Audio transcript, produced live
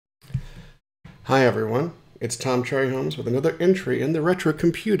Hi everyone, it's Tom Cherry Holmes with another entry in the Retro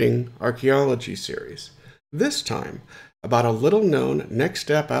Computing Archaeology series. This time, about a little-known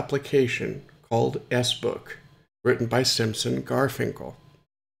next-step application called SBook, written by Simson Garfinkel.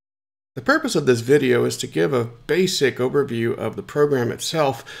 The purpose of this video is to give a basic overview of the program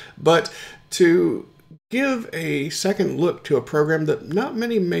itself, but to give a second look to a program that not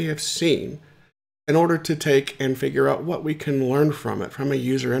many may have seen, in order to take and figure out what we can learn from it from a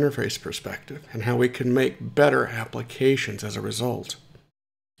user interface perspective and how we can make better applications as a result.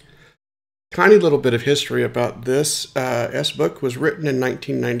 Tiny little bit of history about this. SBook was written in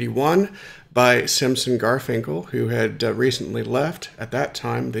 1991 by Simson Garfinkel, who had recently left, at that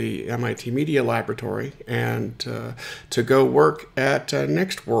time, the MIT Media Laboratory, and to go work at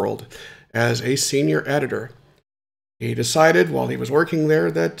Next World as a senior editor. He decided while he was working there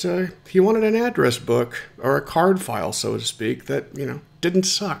that he wanted an address book, or a card file, so to speak, that, didn't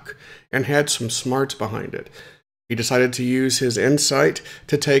suck and had some smarts behind it. He decided to use his insight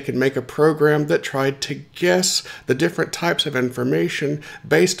to take and make a program that tried to guess the different types of information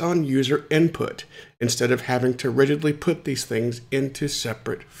based on user input, instead of having to rigidly put these things into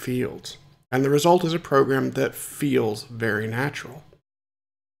separate fields. And the result is a program that feels very natural.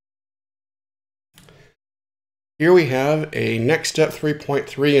 Here we have a NextStep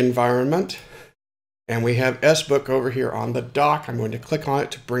 3.3 environment, and we have SBook over here on the dock. I'm going to click on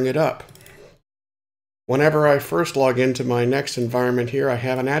it to bring it up. Whenever I first log into my next environment here, I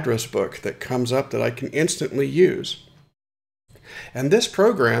have an address book that comes up that I can instantly use. And this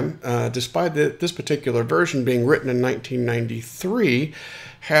program, despite this particular version being written in 1993,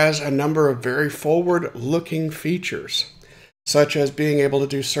 has a number of very forward-looking features, such as being able to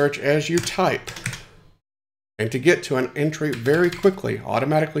do search as you type, and to get to an entry very quickly,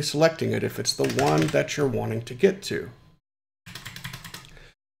 automatically selecting it if it's the one that you're wanting to get to.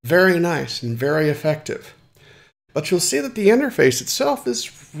 Very nice and very effective. But you'll see that the interface itself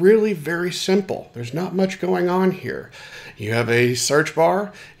is really very simple. There's not much going on here. You have a search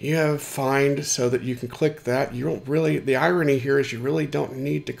bar, you have find so that you can click that. You don't really, the irony here is you really don't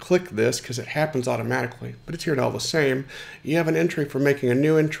need to click this because it happens automatically, but it's here all the same. You have an entry for making a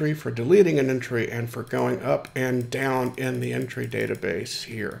new entry, for deleting an entry, and for going up and down in the entry database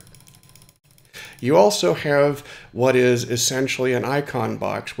here. You also have what is essentially an icon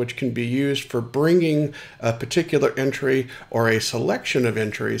box, which can be used for bringing a particular entry or a selection of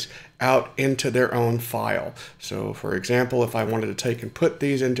entries out into their own file. So, for example, if I wanted to take and put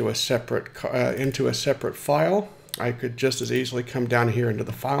these into a separate file, I could just as easily come down here into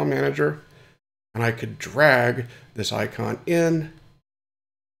the file manager, and I could drag this icon in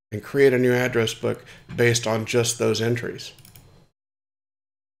and create a new address book based on just those entries.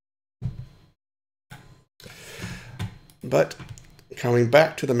 But coming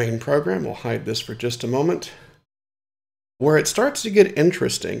back to the main program, we'll hide this for just a moment. Where it starts to get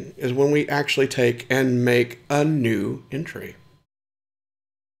interesting is when we actually take and make a new entry.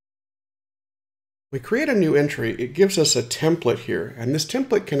 We create a new entry, it gives us a template here, and this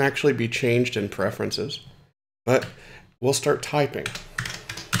template can actually be changed in preferences, but we'll start typing.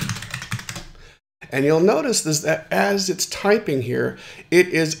 And you'll notice that as it's typing here, it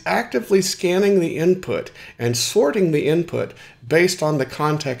is actively scanning the input and sorting the input based on the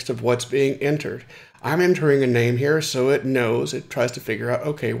context of what's being entered. I'm entering a name here, so it knows, it tries to figure out,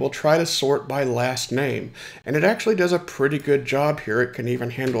 okay, we'll try to sort by last name. And it actually does a pretty good job here. It can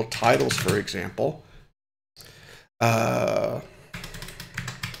even handle titles, for example.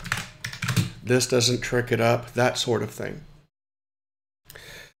 This doesn't trick it up, that sort of thing.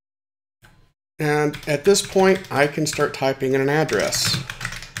 And at this point, I can start typing in an address.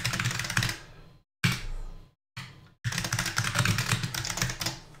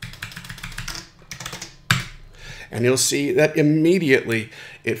 And you'll see that immediately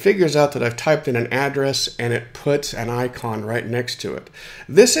it figures out that I've typed in an address and it puts an icon right next to it.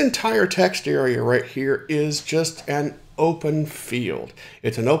 This entire text area right here is just an open field.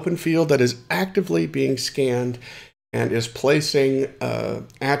 It's an open field that is actively being scanned and is placing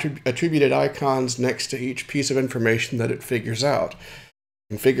attributed icons next to each piece of information that it figures out.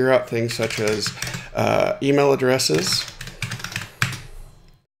 You can figure out things such as email addresses.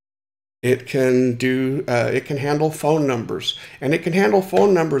 It can handle phone numbers, and it can handle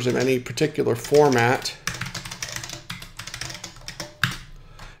phone numbers in any particular format,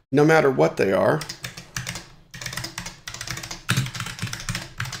 no matter what they are.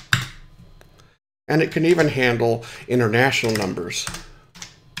 And it can even handle international numbers.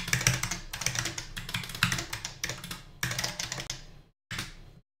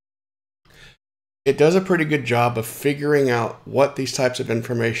 It does a pretty good job of figuring out what these types of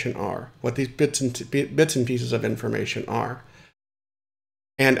information are, what these bits and pieces of information are.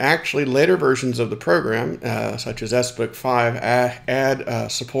 And actually, later versions of the program, such as SBook 5,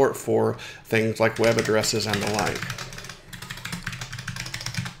 add support for things like web addresses and the like.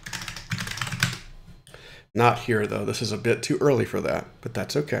 Not here, though. This is a bit too early for that, but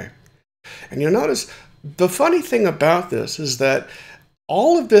that's okay. And you'll notice the funny thing about this is that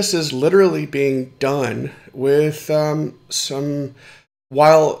all of this is literally being done with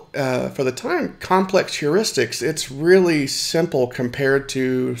while for the time, complex heuristics, it's really simple compared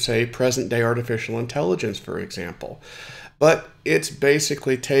to, say, present-day artificial intelligence, for example. But it's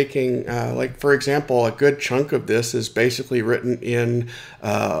basically taking, like, for example, a good chunk of this is basically written in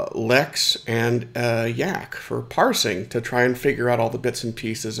Lex and Yak for parsing to try and figure out all the bits and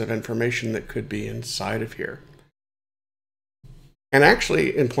pieces of information that could be inside of here. And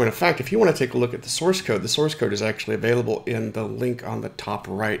actually, in point of fact, if you want to take a look at the source code is actually available in the link on the top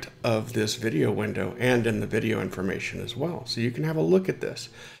right of this video window and in the video information as well. So you can have a look at this.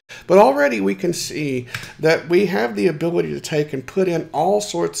 But already we can see that we have the ability to take and put in all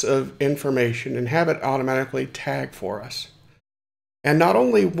sorts of information and have it automatically tag for us. And not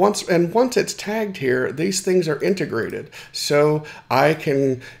only once it's tagged here, these things are integrated. So I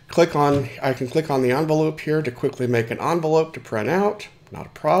can click on the envelope here to quickly make an envelope to print out. Not a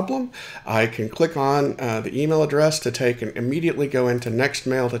problem. I can click on the email address to take and immediately go into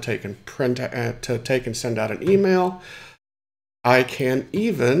Nextmail to take and send out an email. I can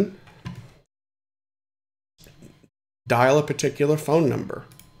even dial a particular phone number.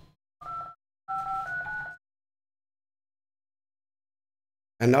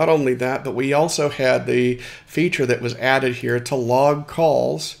 And not only that, but we also had the feature that was added here to log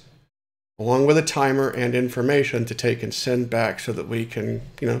calls along with a timer and information to take and send back so that we can,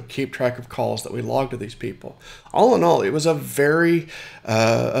 keep track of calls that we log to these people. All in all, it was a very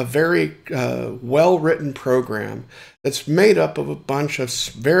well-written program that's made up of a bunch of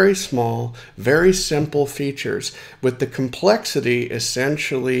very small, very simple features with the complexity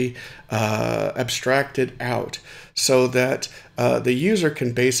essentially abstracted out so that the user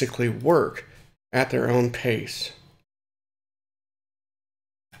can basically work at their own pace.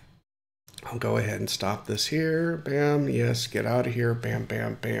 I'll go ahead and stop this here. Bam, yes, get out of here. Bam,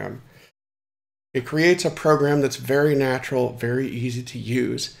 bam, bam. It creates a program that's very natural, very easy to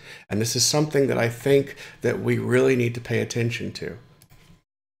use. And this is something that I think that we really need to pay attention to.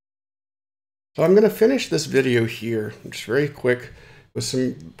 So I'm going to finish this video here, just very quick, with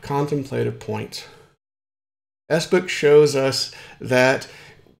some contemplative points. SBook shows us that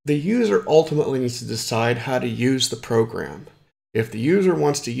the user ultimately needs to decide how to use the program. If the user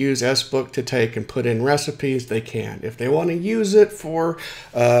wants to use SBook to take and put in recipes, they can. If they want to use it for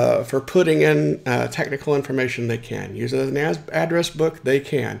putting in technical information, they can. Use it as an address book, they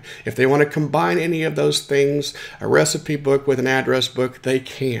can. If they want to combine any of those things, a recipe book with an address book, they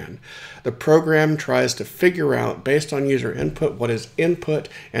can. The program tries to figure out, based on user input, what is input,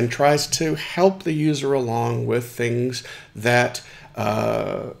 and tries to help the user along with things that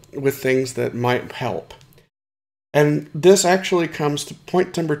might help. And this actually comes to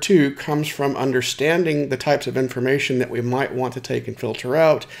point number 2, comes from understanding the types of information that we might want to take and filter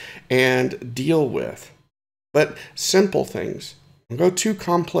out and deal with. But simple things. Don't go too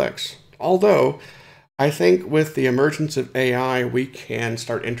complex. Although, I think with the emergence of AI, we can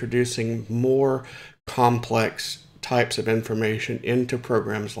start introducing more complex types of information into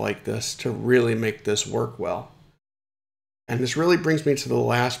programs like this to really make this work well. And this really brings me to the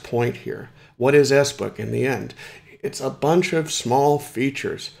last point here. What is SBook in the end? It's a bunch of small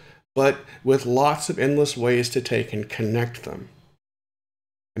features, but with lots of endless ways to take and connect them.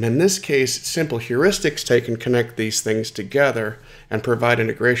 And in this case, simple heuristics take and connect these things together and provide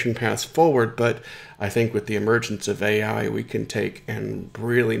integration paths forward, but I think with the emergence of AI, we can take and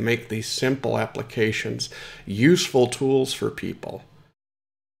really make these simple applications useful tools for people.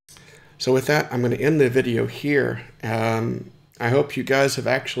 So with that, I'm going to end the video here. I hope you guys have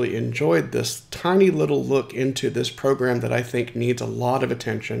actually enjoyed this tiny little look into this program that I think needs a lot of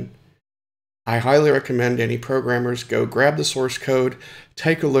attention. I highly recommend any programmers go grab the source code,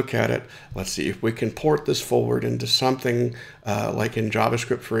 take a look at it. Let's see if we can port this forward into something like in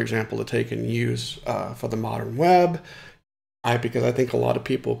JavaScript, for example, to take and use for the modern web, because I think a lot of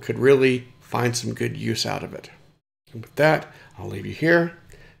people could really find some good use out of it. And with that, I'll leave you here.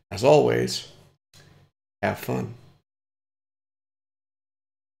 As always, have fun.